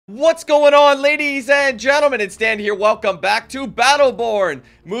What's going on, ladies and gentlemen? It's Dan here. Welcome back to Battleborn.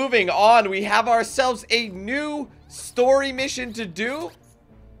 Moving on, we have ourselves a new story mission to do.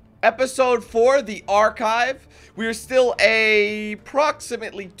 Episode 4, The Archive. We are still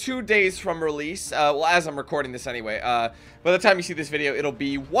approximately 2 days from release. Well, as I'm recording this anyway. By the time you see this video, it'll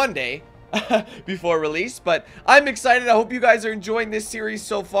be 1 day before release. But I'm excited. I hope you guys are enjoying this series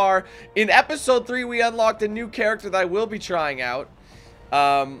so far. In Episode 3, we unlocked a new character that I will be trying out.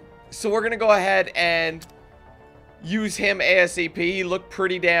 So we're gonna go ahead and use him ASAP. He looked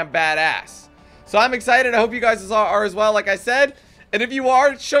pretty damn badass. So I'm excited. I hope you guys are as well, like I said. And if you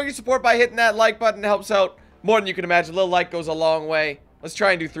are, show your support by hitting that like button. It helps out more than you can imagine. A little like goes a long way. Let's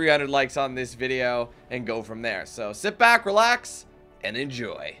try and do 300 likes on this video and go from there. So sit back, relax, and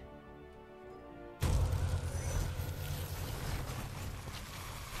enjoy.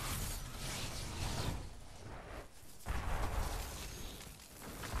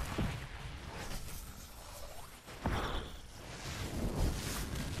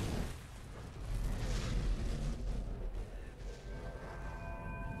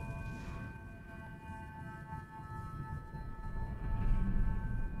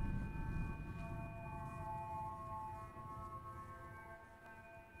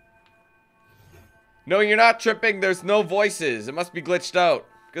 No, you're not tripping. There's no voices. It must be glitched out.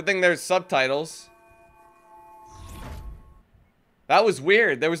 Good thing there's subtitles. That was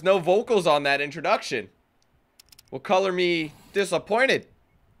weird. There was no vocals on that introduction. Will color me disappointed.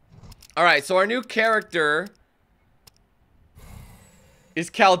 Alright, so our new character is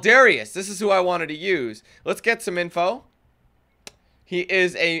Caldarius. This is who I wanted to use. Let's get some info.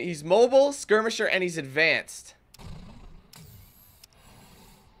 He's mobile, skirmisher, and he's advanced.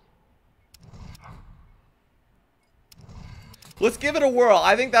 Let's give it a whirl.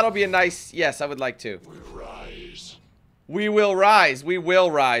 I think that'll be a nice... Yes, I would like to. We rise. We will rise. We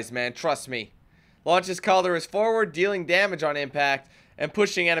will rise, man. Trust me. Launches Caldarius forward, dealing damage on impact and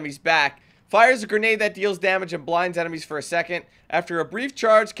pushing enemies back. Fires a grenade that deals damage and blinds enemies for a second. After a brief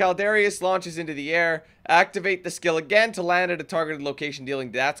charge, Caldarius launches into the air. Activate the skill again to land at a targeted location, dealing...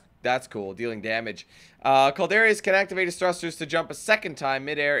 That's cool. Dealing damage. Caldarius can activate his thrusters to jump a second time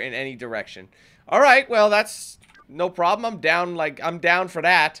midair in any direction. Alright, well, that's... no problem. I'm down for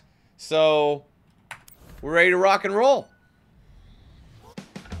that. So we're ready to rock and roll.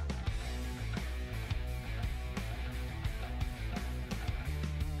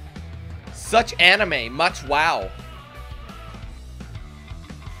 Such anime, much wow.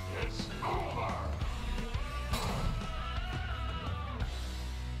 It's over.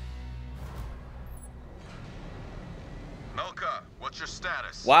 Melka, what's your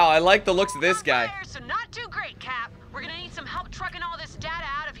status? Wow, I like the looks of this guy. So not too great, Cap. We're gonna need some help trucking all this data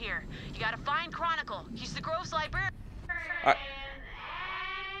out of here. You gotta find Chronicle. He's the Grove's librarian.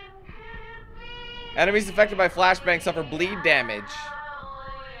 Enemies affected by flashbang suffer bleed damage.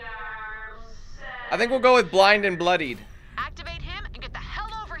 I think we'll go with blind and bloodied. Activate him and get the hell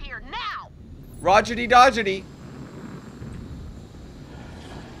over here now. Rogerty dodgerty.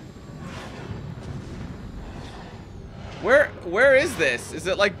 Where is this? Is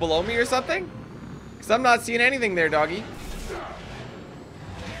it like below me or something? Because I'm not seeing anything there, doggy.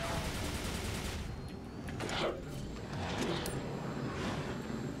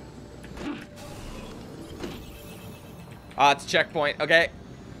 Ah, it's a checkpoint. Okay.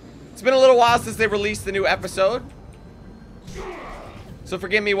 It's been a little while since they released the new episode. So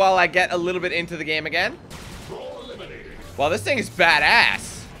forgive me while I get a little bit into the game again. Wow, this thing is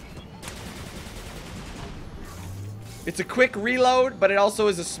badass. It's a quick reload, but it also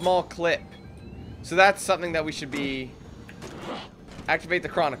is a small clip. So that's something that we should be... Activate the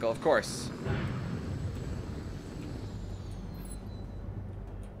Chronicle, of course.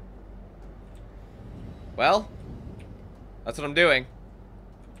 Well, that's what I'm doing.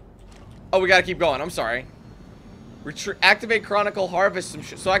 Oh, we gotta keep going. I'm sorry. Activate Chronicle, harvest some...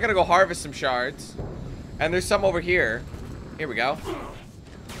 So I gotta go harvest some shards. And there's some over here. Here we go.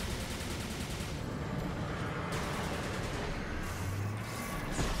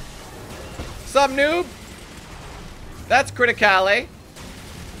 Sup, noob? That's criticale.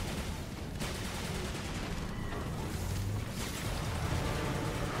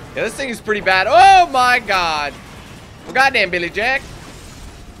 Yeah, this thing is pretty bad. Oh my god. Well, goddamn, Billy Jack.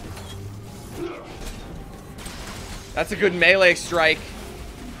 That's a good melee strike.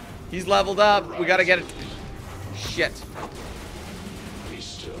 He's leveled up. We gotta get it. Shit. Be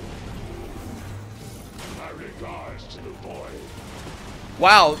still. My regards to the boy.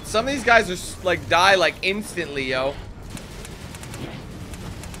 Wow, some of these guys are like die like instantly, yo.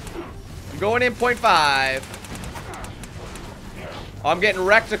 I'm going in 0.5. Oh, I'm getting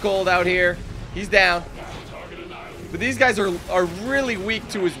recticled out here. He's down. But these guys are really weak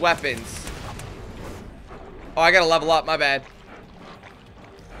to his weapons. Oh, I gotta level up. My bad.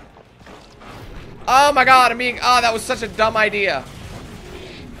 Oh my god, oh, that was such a dumb idea.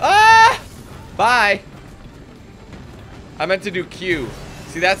 Ah! Bye. I meant to do Q.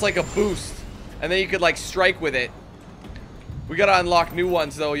 See, that's like a boost. And then you could like strike with it. We gotta unlock new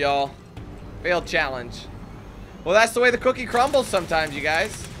ones though, y'all. Failed challenge. Well, that's the way the cookie crumbles sometimes, you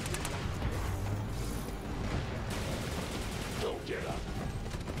guys.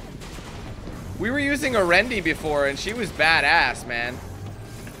 We were using Arendi before, and she was badass, man.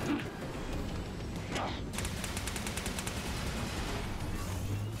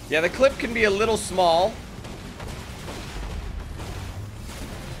 Yeah, the clip can be a little small,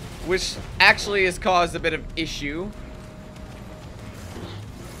 which actually has caused a bit of issue.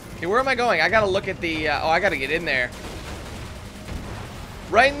 Okay, where am I going? I gotta look at the, oh, I gotta get in there.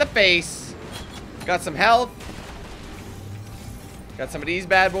 Right in the face. Got some health. Got some of these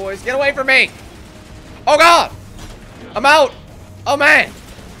bad boys. Get away from me! Oh god! I'm out! Oh man!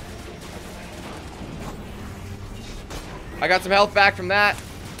 I got some health back from that.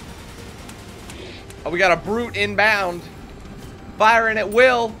 Oh, we got a brute inbound. Firing at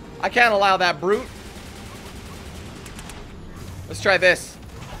will. I can't allow that brute. Let's try this.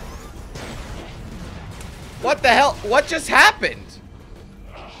 What the hell? What just happened?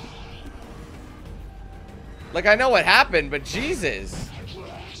 Like, I know what happened, but Jesus.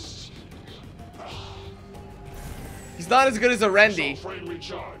 He's not as good as Arendi.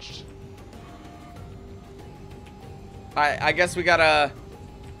 I guess we gotta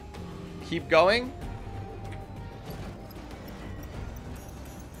keep going.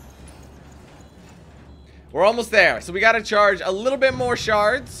 We're almost there. So we gotta charge a little bit more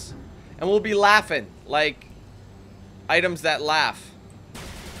shards, and we'll be laughing. Like, items that laugh.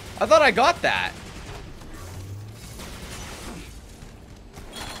 I thought I got that.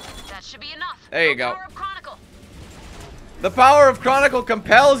 That should be enough. There you go. Power of Chronicle. The power of Chronicle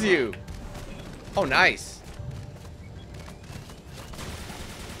compels you. Oh, nice.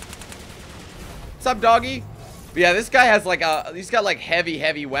 What's up, doggy? But yeah, this guy has like he's got like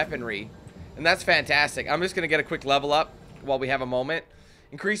heavy weaponry. And that's fantastic. I'm just gonna get a quick level up while we have a moment.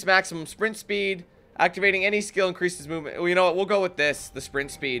 Increase maximum sprint speed. Activating any skill increases movement. Well, you know what? We'll go with this, the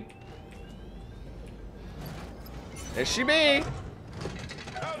sprint speed. There she be.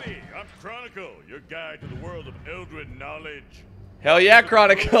 Howdy, I'm Chronicle, your guide to the world of Eldred knowledge. Hell yeah,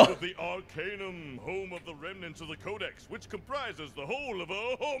 Chronicle. Of the Arcanum, home of the remnants of the Codex, which comprises the whole of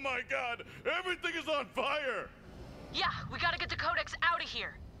oh my god, everything is on fire! Yeah, we gotta get the Codex out of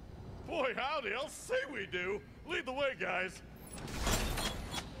here. Boy, howdy, I'll say we do. Lead the way, guys.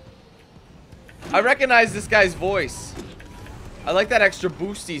 I recognize this guy's voice. I like that extra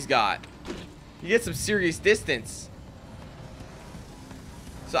boost he's got. You get some serious distance.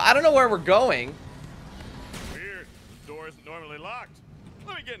 So I don't know where we're going. Weird. The door isn't normally locked.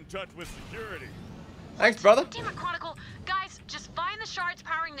 Let me get in touch with security. Thanks, brother. Damn it, Chronicle. Guys, just find the shards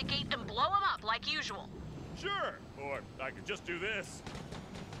powering the gate and blow them up like usual. Sure. Or I could just do this.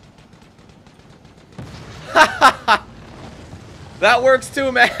 That works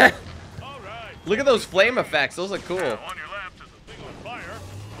too, man. All right. Look at those flame effects. Those look cool. On your left is the thing on fire.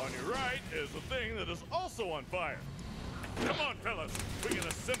 On your right is the thing that is also on fire. Come on, fellas. We get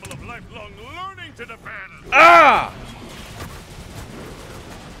a symbol of lifelong learning to defend. Ah!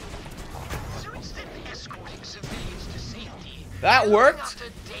 So instead of escorting civilians to safety, That you're worked. after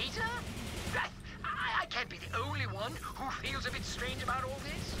data? I can't be the only one who feels a bit strange about all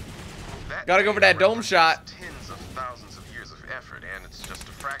this. Gotta go for that dome shot. Tens of thousands of years of effort, and it's just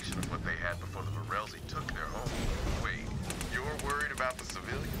a fraction of what they had before the Varelsi took their home. Wait, you're worried about the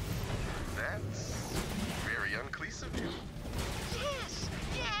civilians? That's very unclean of you.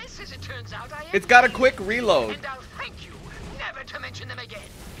 Yes, as it turns out, I am. It's got a quick reload. And I'll thank you never to mention them again.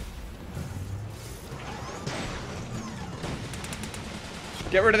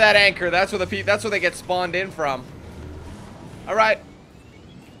 Get rid of that anchor. That's where that's where they get spawned in from. All right.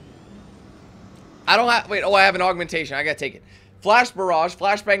 I don't have. Wait. Oh, I have an augmentation. I gotta take it. Flash barrage.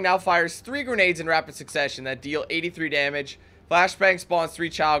 Flashbang now fires 3 grenades in rapid succession that deal 83 damage. Flashbang spawns 3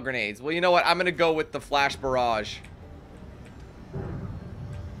 child grenades. Well, you know what? I'm gonna go with the flash barrage.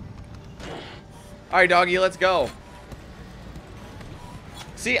 All right, doggy. Let's go.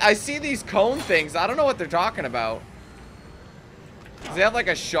 See, I see these cone things. I don't know what they're talking about. Does they have like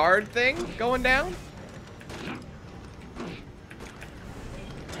a shard thing going down?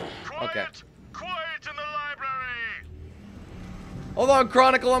 Okay. Quiet in the library. Hold on,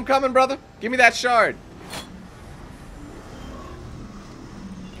 Chronicle. I'm coming, brother. Give me that shard.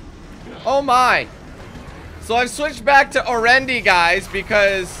 Oh my. So I've switched back to Orendi, guys,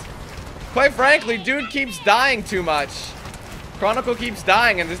 because quite frankly, dude keeps dying too much. Chronicle keeps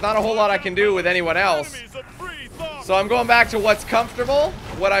dying, and there's not a whole lot I can do with anyone else. So I'm going back to what's comfortable,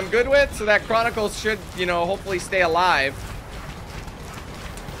 what I'm good with, so that Chronicles should, you know, hopefully stay alive.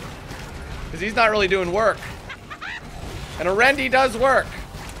 Because he's not really doing work. And Orendi does work.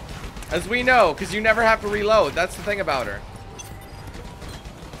 As we know, because you never have to reload. That's the thing about her.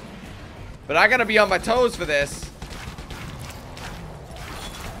 But I gotta be on my toes for this.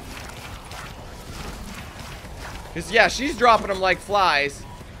 Because, yeah, she's dropping them like flies.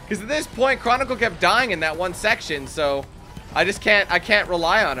 Because at this point, Chronicle kept dying in that one section, so I can't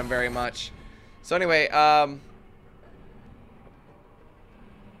rely on him very much. So anyway, I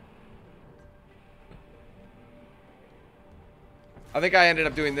think I ended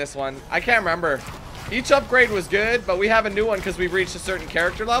up doing this one. I can't remember. Each upgrade was good, but we have a new one because we've reached a certain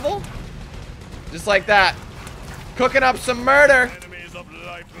character level. Just like that. Cooking up some murder. Enemies of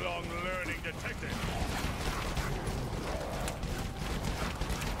lifelong learning detected.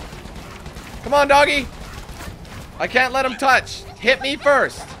 Come on, doggy. I can't let him touch. Hit me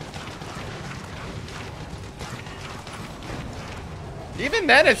first. Even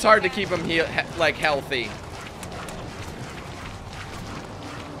then, it's hard to keep him like healthy.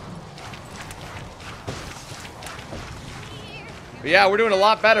 But yeah, we're doing a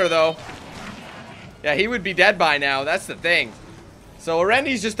lot better though. Yeah, he would be dead by now. That's the thing. So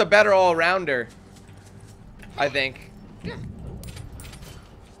Orendi's just a better all-rounder, I think.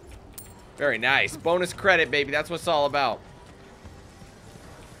 Very nice. Bonus credit, baby. That's what it's all about.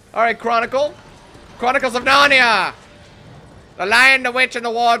 All right, Chronicle. Chronicles of Narnia. The Lion, the Witch, and the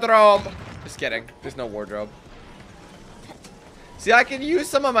Wardrobe. Just kidding. There's no wardrobe. See, I can use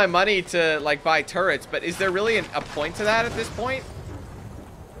some of my money to, like, buy turrets, but is there really a point to that at this point?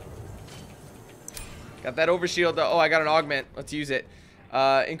 Got that overshield. Oh, I got an augment. Let's use it.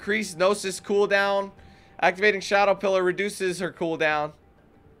 Increase Gnosis cooldown. Activating Shadow Pillar reduces her cooldown.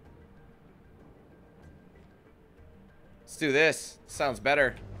 Let's do this. Sounds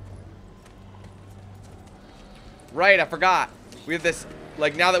better. Right, I forgot. We have this,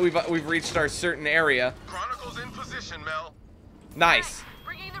 like, now that we've reached our certain area. Chronicles in position, Mel. Nice.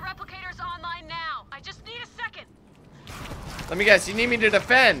 Bringing the replicators online now. I just need a second. Let me guess. You need me to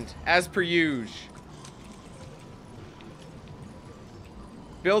defend, as per usual.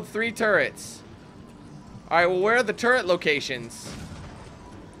 Build 3 turrets. Alright, well, where are the turret locations?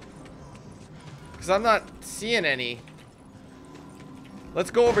 Because I'm not seeing any.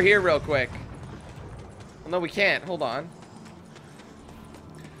 Let's go over here real quick. Well, no, we can't. Hold on.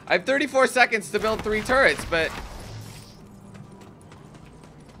 I have 34 seconds to build 3 turrets, but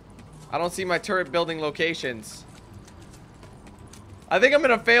I don't see my turret building locations. I think I'm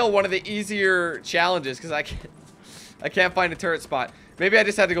going to fail one of the easier challenges because I can't find a turret spot. Maybe I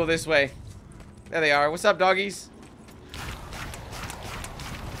just had to go this way. There they are. What's up, doggies?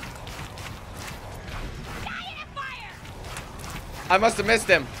 I must have missed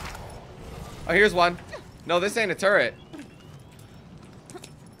him. Oh, here's one. No, this ain't a turret.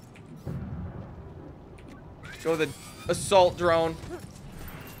 Go the assault drone.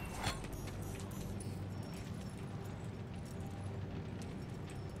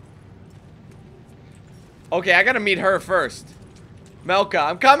 Okay, I gotta meet her first. Melka,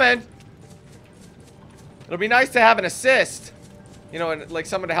 I'm coming. It'll be nice to have an assist. You know, and like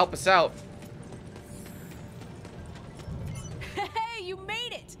someone to help us out. Hey, you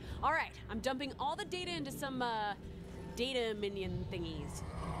made it! Alright, I'm dumping all the data into some, data minion thingies.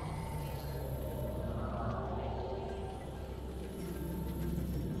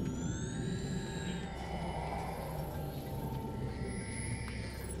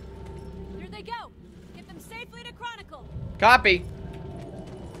 Here they go! Get them safely to Chronicle! Copy.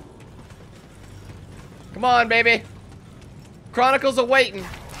 Come on, baby. Chronicles are waiting.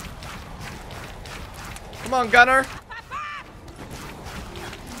 Come on, Gunner.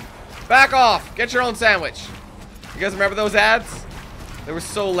 Back off. Get your own sandwich. You guys remember those ads? They were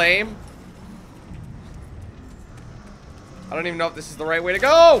so lame. I don't even know if this is the right way to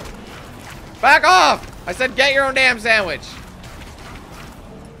go. Back off. I said get your own damn sandwich.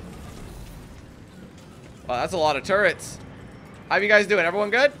 Wow, that's a lot of turrets. How you guys doing? Everyone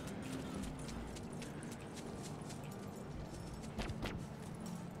good?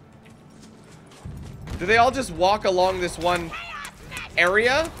 Do they all just walk along this one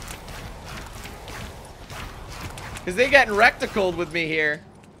area? Because they getting recticled with me here.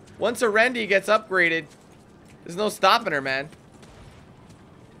 Once Orendi gets upgraded, there's no stopping her, man.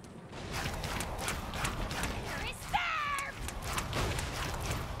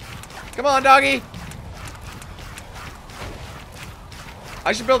 Come on, doggy.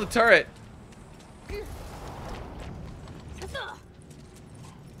 I should build a turret.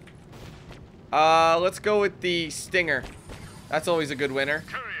 Let's go with the Stinger. That's always a good winner.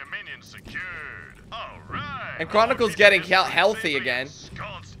 Courier minion secured. All right. And Chronicles getting healthy again.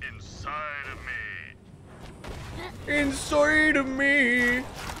 Ensconced inside of me. Inside of me.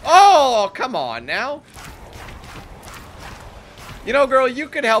 Oh, come on now. You know, girl, you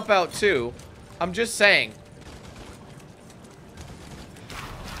could help out too. I'm just saying.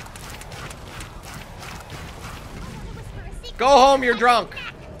 Go home, you're drunk.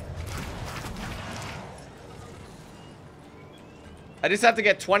 I just have to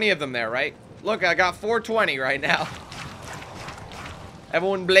get 20 of them there, right? Look, I got 420 right now.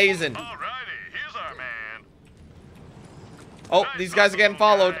 Everyone blazing. Alrighty, here's our man. Oh, these guys are getting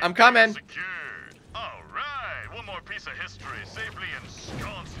followed. I'm coming. Secured. Alright, one more piece of history safely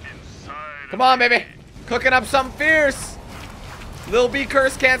ensconced inside. Come on, baby. Cooking up something fierce. Lil B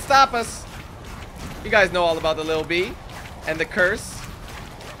curse can't stop us. You guys know all about the Lil B and the curse.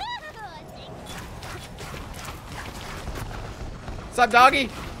 What's up, doggy?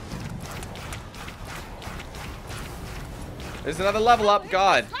 There's another level up.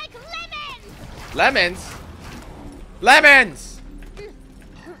 God. Lemons? Lemons!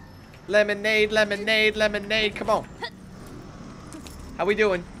 Lemonade, lemonade, lemonade. Come on. How we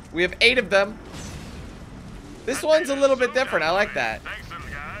doing? We have 8 of them. This one's a little bit different. I like that. Thanks, little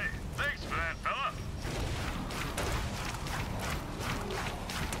guy. Thanks for that, fella.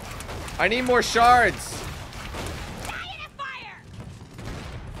 I need more shards.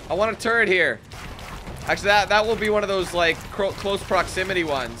 I want a turret here. Actually, that will be one of those, like, close proximity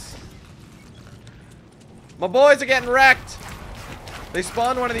ones. My boys are getting wrecked. They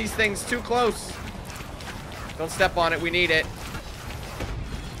spawned one of these things too close. Don't step on it. We need it.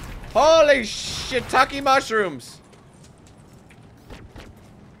 Holy shiitake mushrooms.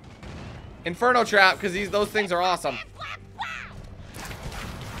 Inferno trap, because those things are awesome.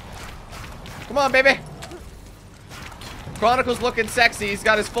 Come on, baby. Chronicles looking sexy. He's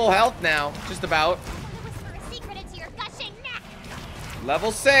got his full health now. Just about.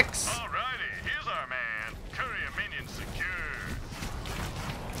 Level 6. Alrighty, here's our man. Courier minion secured.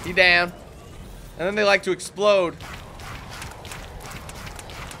 He down. And then they like to explode.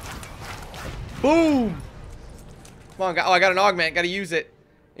 Boom. Come on. Oh, I got an augment. Got to use it.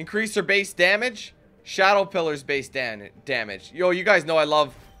 Increase their base damage. Shadow pillars base damage. Yo, you guys know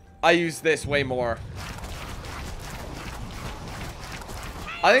I use this way more.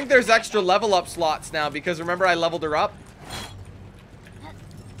 I think there's extra level up slots now because remember I leveled her up.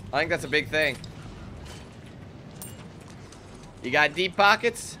 I think that's a big thing. You got deep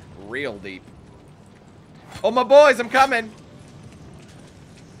pockets? Real deep. Oh, my boys, I'm coming.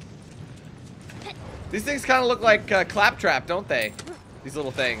 These things kind of look like Claptrap, don't they? These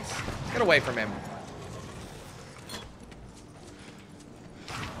little things. Get away from him.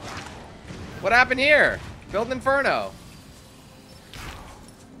 What happened here? Build an Inferno.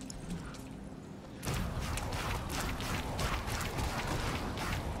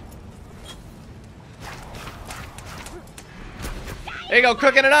 There you go,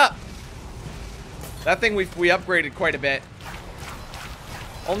 cooking it up. That thing we upgraded quite a bit.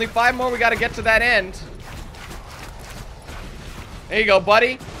 Only 5 more, we gotta get to that end. There you go,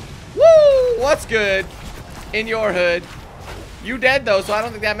 buddy. Woo! What's good in your hood? You dead though, so I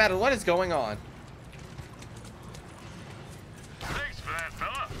don't think that matters. What is going on? Thanks for that,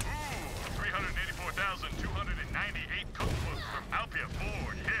 fella. Ooh, 384,298 cookbooks from Alpia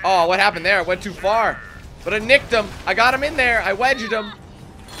Ford. Yeah. Oh, what happened there? It went too far. But I nicked him. I got him in there. I wedged him.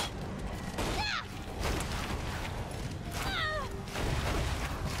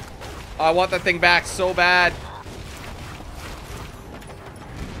 Oh, I want that thing back so bad.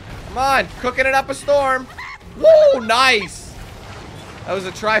 Come on. Cooking it up a storm. Woo! Nice. That was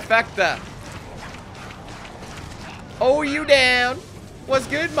a trifecta. Oh, you down. What's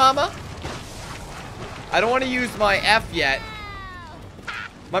good, mama? I don't want to use my F yet.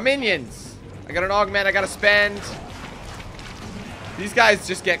 My minions. I got an augment I gotta spend. These guys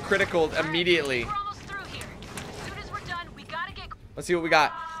just get critical immediately. Let's see what we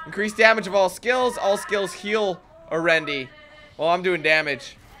got. Increased damage of all skills. All skills heal Orendi. Well, I'm doing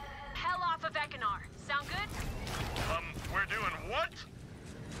damage. Hell off of Ekinar. Sound good? We're doing what?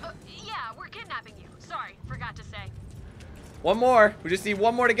 Yeah, we're kidnapping you. Sorry, forgot to say. One more. We just need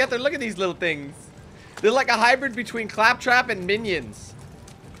one more to get there. Look at these little things. They're like a hybrid between Claptrap and Minions.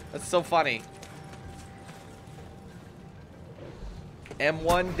 That's so funny.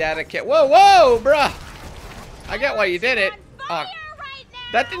 M1 data kit. Whoa, whoa, bruh. I get why you did it. Oh.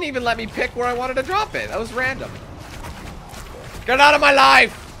 That didn't even let me pick where I wanted to drop it. That was random. Get out of my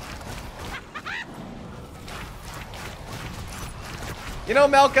life! You know,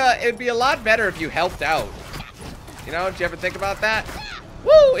 Melka, it'd be a lot better if you helped out. You know, did you ever think about that?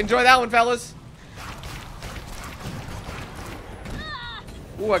 Woo! Enjoy that one, fellas.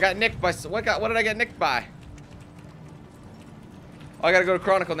 Ooh, I got nicked by... What did I get nicked by? Oh, I gotta go to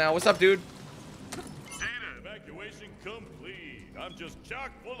Chronicle now. What's up, dude? Data evacuation complete. I'm just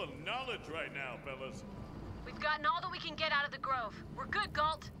chock full of knowledge right now, fellas. We've gotten all that we can get out of the Grove. We're good,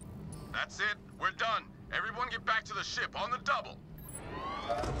 Galt. That's it. We're done. Everyone get back to the ship on the double.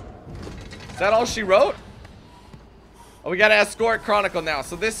 Is that all she wrote? Oh, we gotta escort Chronicle now.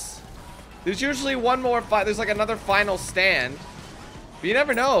 So there's usually one more fight. There's like another final stand. But you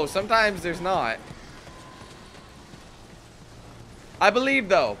never know. Sometimes there's not. I believe,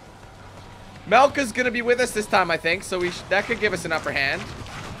 though. Melka's gonna be with us this time, I think. So that could give us an upper hand.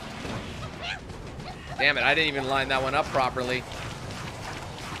 Damn it, I didn't even line that one up properly.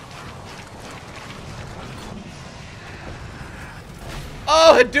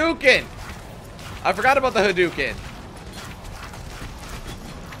 Oh, Hadouken! I forgot about the Hadouken.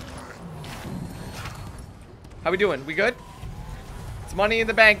 How we doing? We good? It's money in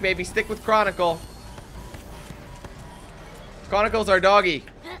the bank, baby. Stick with Chronicle. Chronicle's our doggy.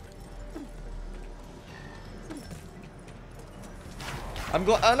 I'm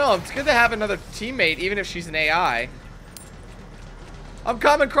glad. Oh no, it's good to have another teammate, even if she's an AI. I'm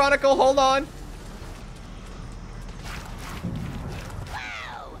coming, Chronicle. Hold on.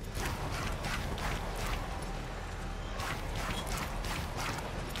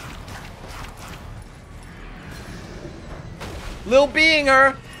 Lil being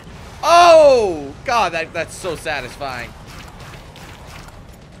her. Oh God, that's so satisfying.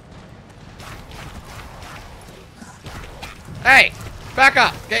 Hey, back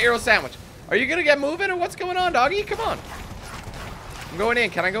up. Get your own sandwich. Are you gonna get moving or what's going on, doggy? Come on. I'm going in.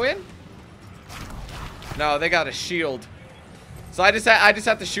 Can I go in? No, they got a shield. So I just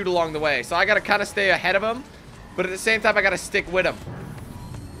have to shoot along the way. So I gotta kind of stay ahead of them, but at the same time I gotta stick with them.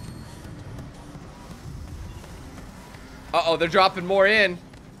 Uh-oh, they're dropping more in.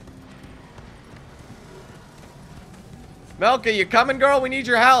 Melka, you coming, girl? We need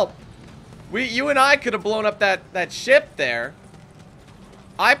your help. You and I could have blown up that ship there.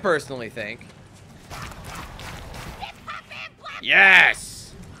 I personally think.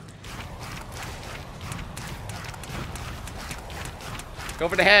 Yes! Go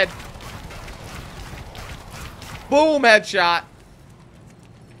for the head. Boom, headshot.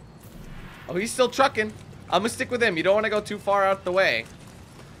 Oh, he's still trucking. I'm gonna stick with him. You don't want to go too far out the way.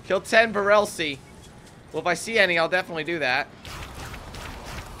 Kill 10 Borderlands. Well, if I see any, I'll definitely do that.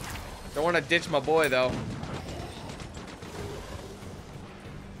 Don't want to ditch my boy, though.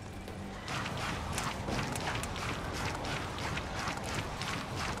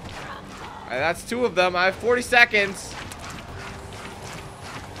 Alright, that's 2 of them. I have 40 seconds.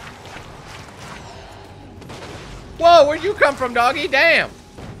 Whoa, where'd you come from, doggy? Damn.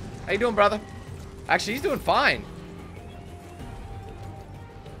 How you doing, brother? Actually, he's doing fine.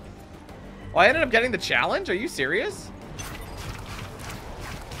 Oh, I ended up getting the challenge? Are you serious?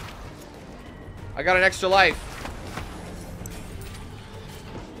 I got an extra life.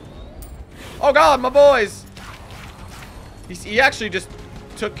 Oh God, my boys. He actually just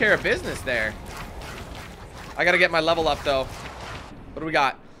took care of business there. I gotta get my level up though. What do we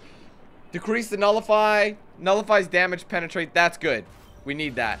got? Decrease the nullify. Nullifies damage penetrate. That's good. We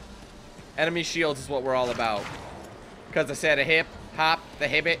need that. Enemy shields is what we're all about. Because I said a hip, hop, the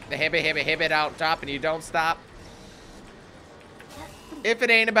hip out top and you don't stop. If it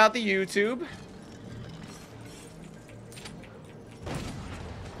ain't about the YouTube.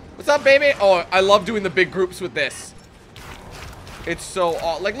 What's up, baby? Oh, I love doing the big groups with this. It's so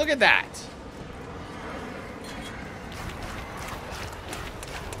like, look at that.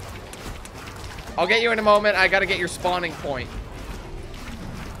 I'll get you in a moment. I gotta get your spawning point.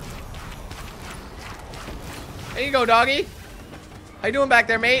 There you go, doggy. How you doing back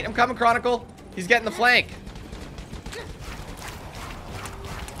there, mate? I'm coming, Chronicle. He's getting the flank.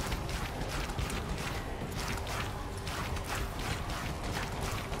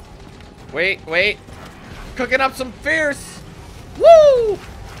 Wait. Cooking up some fierce. Woo!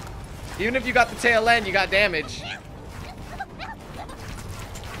 Even if you got the tail end, you got damage.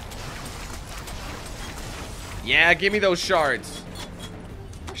 Yeah, give me those shards.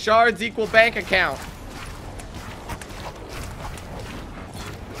 Shards equal bank account.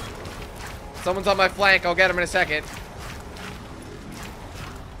 Someone's on my flank. I'll get him in a second.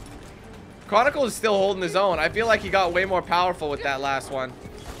 Chronicle is still holding his own. I feel like he got way more powerful with that last one.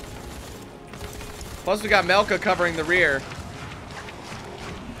 Plus we got Melka covering the rear.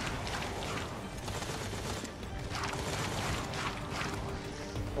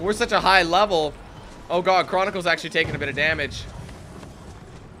 We're such a high level. Oh god, Chronicles actually taking a bit of damage.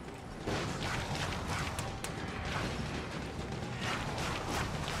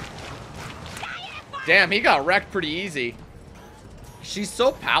 Damn, he got wrecked pretty easy. She's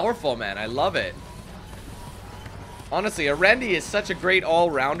so powerful, man. I love it. Honestly, Arendi is such a great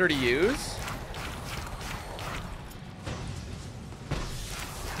all-rounder to use.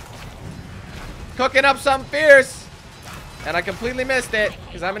 Cooking up something fierce. And I completely missed it,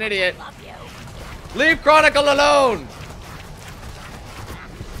 because I'm an idiot. Leave Chronicle alone!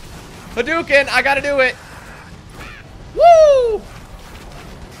 Hadouken, I gotta do it. Woo!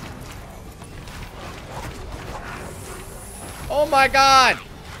 Oh my god!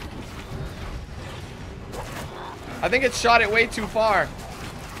 I think it shot it way too far.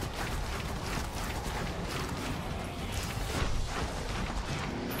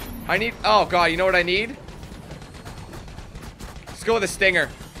 I need... Oh god, you know what I need? Let's go with a stinger.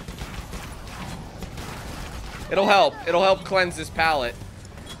 It'll help. It'll help cleanse this palette.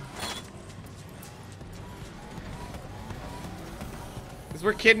 Because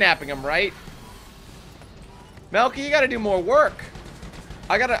we're kidnapping him, right? Melky, you gotta do more work.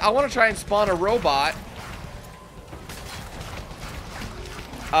 I wanna try and spawn a robot.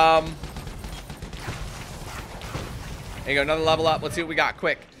 There you go, another level up. Let's see what we got,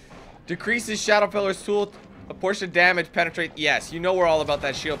 quick. Decreases Shadow Pillar's tool, a portion of damage, penetrate. Yes, you know we're all about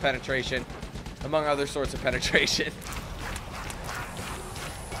that shield penetration. Among other sorts of penetration.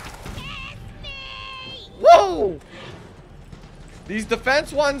 Whoa! These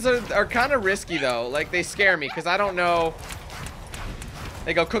defense ones are kind of risky though. Like, they scare me because I don't know.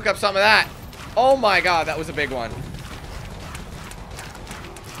 They go cook up some of that. Oh my god, that was a big one.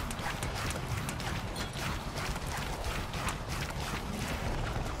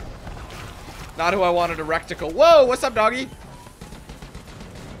 Not who I wanted a recticle. Whoa, what's up, doggy?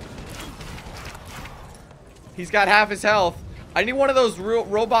 He's got half his health. I need one of those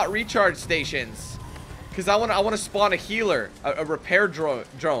robot recharge stations. Because I want to spawn a healer. A repair drone.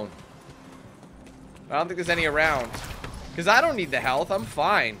 I don't think there's any around. Because I don't need the health. I'm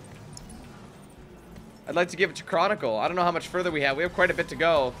fine. I'd like to give it to Chronicle. I don't know how much further we have. We have quite a bit to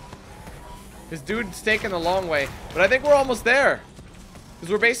go. This dude's taking the long way. But I think we're almost there.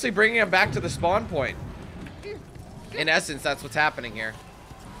 Because we're basically bringing him back to the spawn point. In essence, that's what's happening here.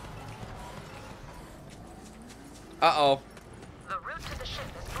 Uh-oh. The route to the ship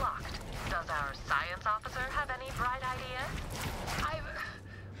is blocked. Does our science officer have any bright ideas?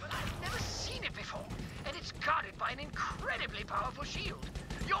 I've never seen it before, and it's guarded by an incredibly powerful shield.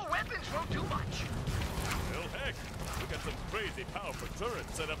 Your weapons won't do much. Well, heck, we got some crazy powerful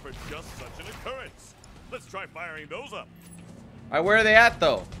turrets set up for just such an occurrence. Let's try firing those up. Alright, where are they at,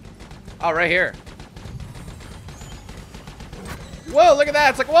 though? Oh, right here. Whoa, look at that.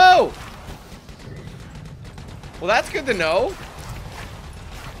 It's like, whoa! Well, that's good to know.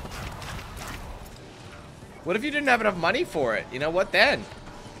 What if you didn't have enough money for it? You know what then?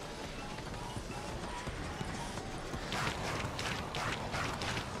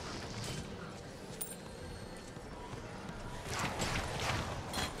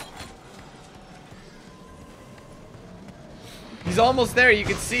 He's almost there. You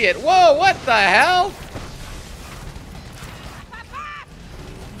can see it. Whoa, what the hell?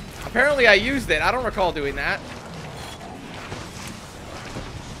 Apparently I used it. I don't recall doing that.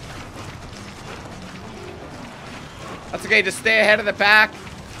 That's okay, just stay ahead of the pack.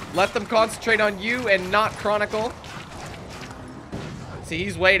 Let them concentrate on you and not Chronicle. See,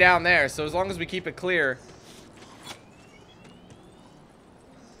 he's way down there, so as long as we keep it clear.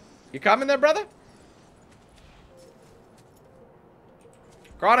 You coming there, brother?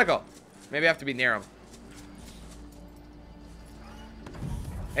 Chronicle. Maybe I have to be near him.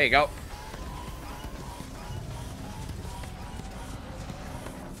 There you go.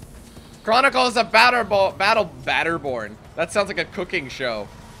 Chronicles of Battleborn. That sounds like a cooking show.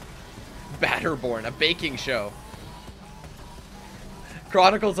 Battleborn, a baking show.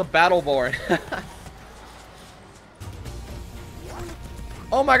 Chronicles of Battleborn.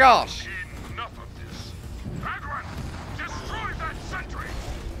 Oh my gosh. Enough of this. Adron, destroy that sentry.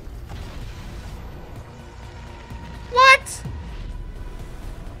 What?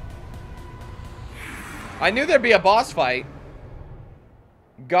 I knew there'd be a boss fight.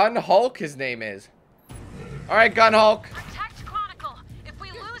 Gun Hulk, his name is. Alright, Gun Hulk. Protect Chronicle. If we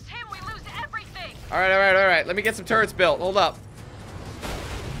lose him, we lose everything. Alright, alright, alright. Let me get some turrets built. Hold up.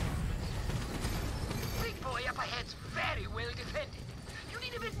 Big boy up ahead's very well defended. You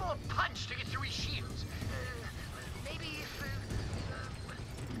need a bit more punch to get through his shields. Maybe if...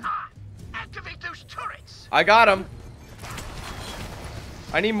 activate those turrets! I got him.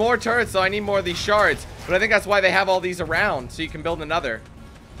 I need more turrets, though. I need more of these shards. But I think that's why they have all these around, so you can build another.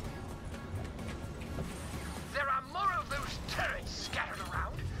 There are more of those turrets scattered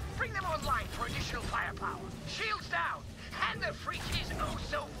around. Bring them online for additional firepower. Shields down, and the freak his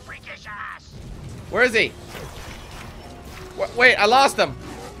oh-so-freakish ass! Where is he? Wait, I lost him.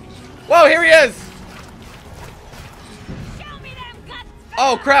 Whoa, here he is. Show me them guts.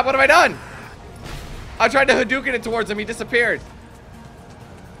 Oh, crap, what have I done? I tried to Hadouken it towards him. He disappeared.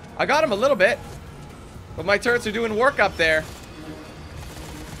 I got him a little bit. But my turrets are doing work up there.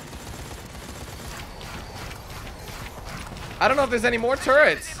 I don't know if there's any more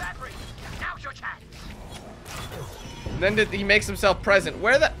turrets. Now's your chance. And then he makes himself present.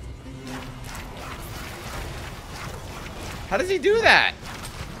 Where the... How does he do that?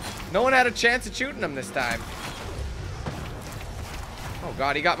 No one had a chance at shooting him this time. Oh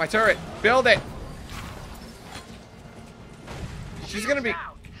god, he got my turret. Build it. She's gonna be...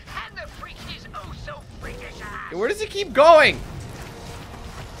 And the freak is oh so freakish ass. Where does he keep going?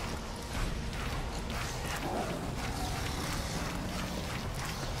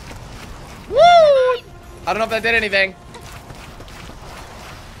 Woo! I don't know if that did anything.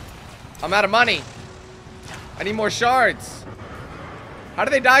 I'm out of money. I need more shards. How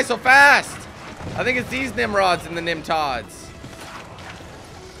do they die so fast? I think it's these Nimrods and the Nimtods.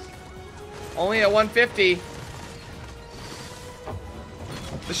 Only at 150.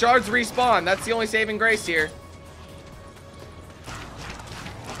 The shards respawn. That's the only saving grace here.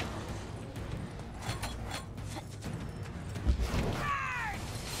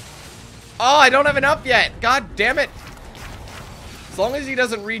 Oh, I don't have enough yet. God damn it. As long as he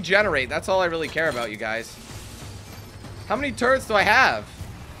doesn't regenerate, that's all I really care about, you guys. How many turrets do I have?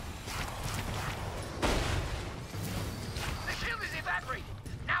 The shield is evaporating.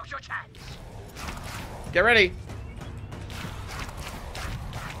 Now's your chance. Get ready.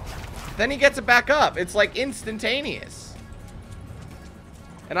 Then he gets it back up. It's like instantaneous.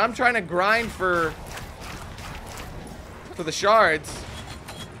 And I'm trying to grind for the shards.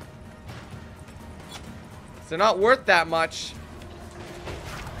 They're not worth that much.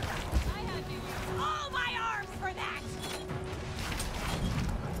 I had to use all my arms for that.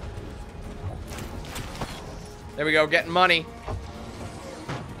 There we go, getting money.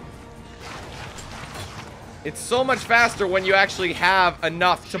 It's so much faster when you actually have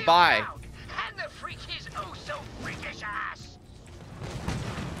enough to buy. And the freak is oh so freakish ass.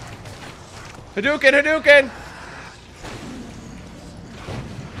 Hadouken, Hadouken!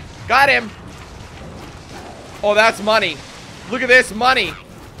 Got him! Oh, that's money. Look at this money.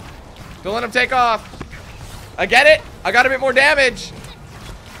 Don't let him take off. I get it. I got a bit more damage.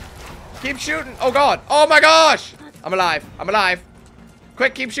 Keep shooting. Oh, God. Oh, my gosh. I'm alive. I'm alive.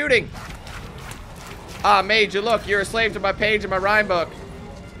 Quick, keep shooting. Ah, mage, you look. You're a slave to my page in my rhyme book.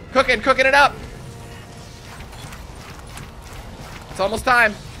 Cooking it up. It's almost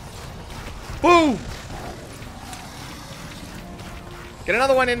time. Boom. Get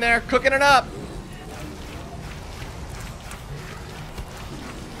another one in there. Cooking it up.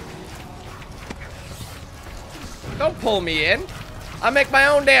 Don't pull me in. I make my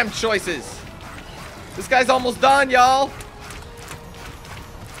own damn choices. This guy's almost done, y'all.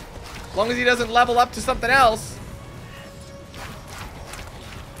 As long as he doesn't level up to something else.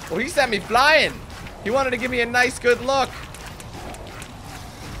 Well, he sent me flying. He wanted to give me a nice, good look.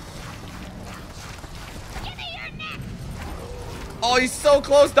 Give me your neck. Oh, he's so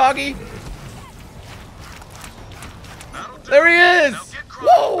close, doggy. That'll do. There he is. Now get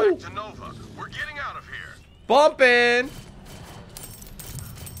Chronicles Whoa. back to Nova. We're getting out of here. Bumping.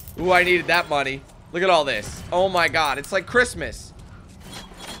 Ooh, I needed that money. Look at all this. Oh my god, it's like Christmas.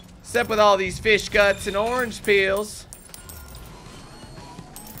 Except with all these fish guts and orange peels.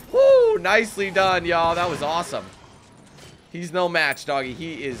 Woo, nicely done, y'all. That was awesome. He's no match, doggy.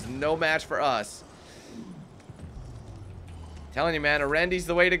 He is no match for us. Telling you, man, Arendi's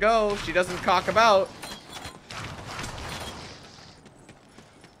the way to go. She doesn't cock about.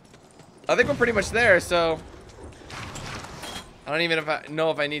 I think we're pretty much there, so I don't even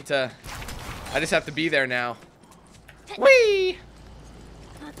know if I need to. I just have to be there now. Whee!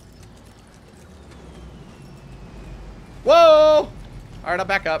 Whoa! Alright, I'll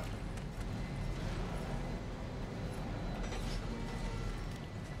back up.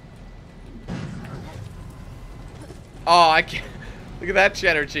 Oh, I can't. Look at that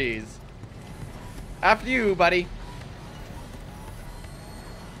cheddar cheese. After you, buddy.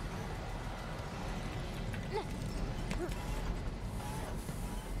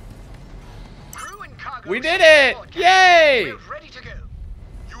 We did it! Yay! We're ready to go.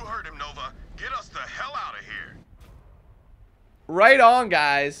 You heard him, Nova. Get us the hell out of here. Right on,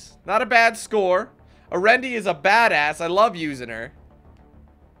 guys. Not a bad score. Arendi is a badass. I love using her.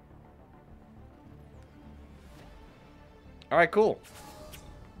 Alright, cool.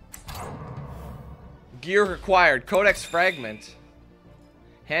 Gear required. Codex fragment.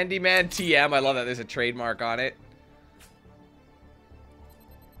 Handyman TM. I love that there's a trademark on it.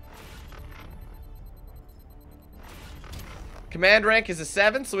 Command rank is a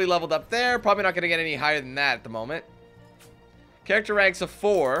 7, so we leveled up there. Probably not going to get any higher than that at the moment. Character rank's a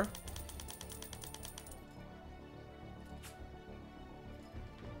 4.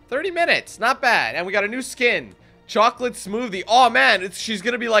 30 minutes. Not bad. And we got a new skin. Chocolate smoothie. Oh, man. She's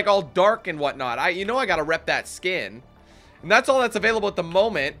going to be like all dark and whatnot. You know I got to rep that skin. And that's all that's available at the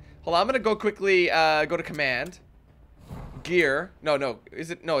moment. Hold on. I'm going to go quickly go to command. Gear. No.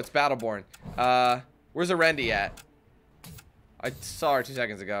 Is it? No, it's Battleborn. Where's Arendi at? I saw her 2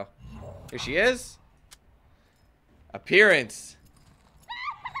 seconds ago. Here she is. Appearance.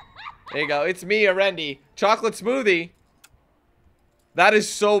 There you go. It's me, Arendi. Chocolate smoothie. That is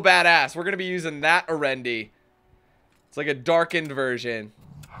so badass. We're going to be using that Arendi. It's like a darkened version.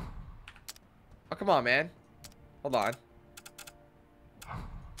 Oh, come on, man. Hold on.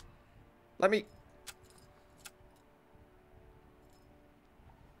 Let me...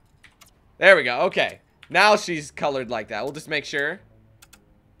 There we go. Okay. Now she's colored like that. We'll just make sure.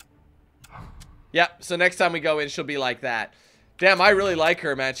 Yep. So next time we go in, she'll be like that. Damn, I really like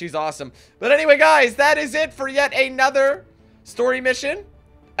her, man. She's awesome. But anyway, guys, that is it for yet another story mission.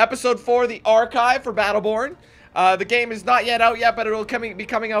 Episode 4, the archive for Battleborn. The game is not yet out yet, but it will be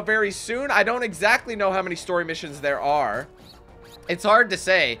coming out very soon. I don't exactly know how many story missions there are. It's hard to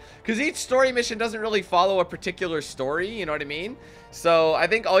say, because each story mission doesn't really follow a particular story, you know what I mean? So I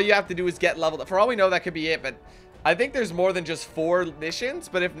think all you have to do is get leveled up. For all we know, that could be it, but I think there's more than just 4 missions.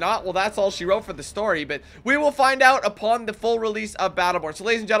 But if not, well, that's all she wrote for the story. But we will find out upon the full release of Battleborn. So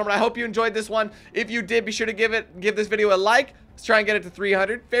ladies and gentlemen, I hope you enjoyed this one. If you did, be sure to give this video a like. Let's try and get it to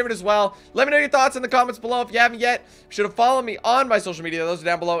 300. Favorite as well. Let me know your thoughts in the comments below. If you haven't yet, be sure to follow me on my social media. Those are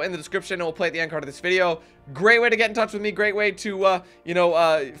down below in the description, and we'll play at the end card of this video. Great way to get in touch with me. Great way to,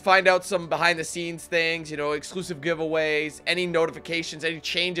 find out some behind-the-scenes things, exclusive giveaways, any notifications, any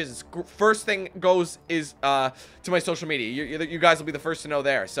changes. First thing goes is to my social media. You guys will be the first to know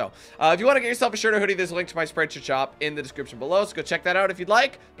there. So, if you want to get yourself a shirt or hoodie, there's a link to my Spreadshirt shop in the description below. So go check that out if you'd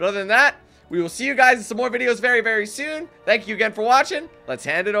like. But other than that, we will see you guys in some more videos very, very soon. Thank you again for watching. Let's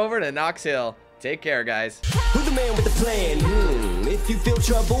hand it over to Knox Hill. Take care, guys. Who's the man with the plan? If you feel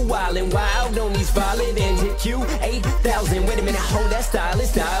trouble, wildin' wild on these violent and DanQ8000. Wait a minute, hold that style,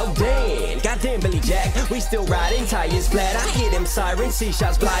 it's dialed in. Goddamn Billy Jack, we still riding, tires flat. I hear them sirens, see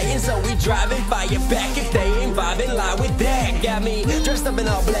shots flying, so we driving, fire back if they ain't vibing. Lie with that, got me dressed up in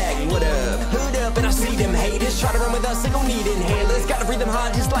all black. What up? Hood up, and I see them haters try to run with us. They gon' need inhalers, gotta breathe them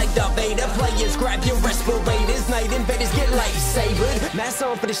hard just like Darth Vader. Players, grab your respirators, night invaders get lightsabered. Mask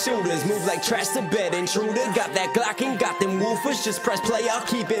on for the shooters, move like trash to bed intruder. Got that Glock and got them woofers, just press play, I'll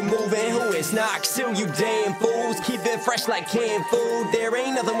keep it moving. Who is Knox Hill, you damn fools? Keep it fresh like canned food. There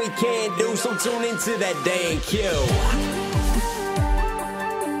ain't nothing we can't do, so tune into that DanQ.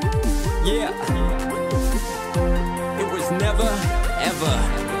 Yeah. It was never, ever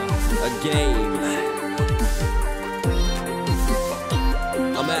a game.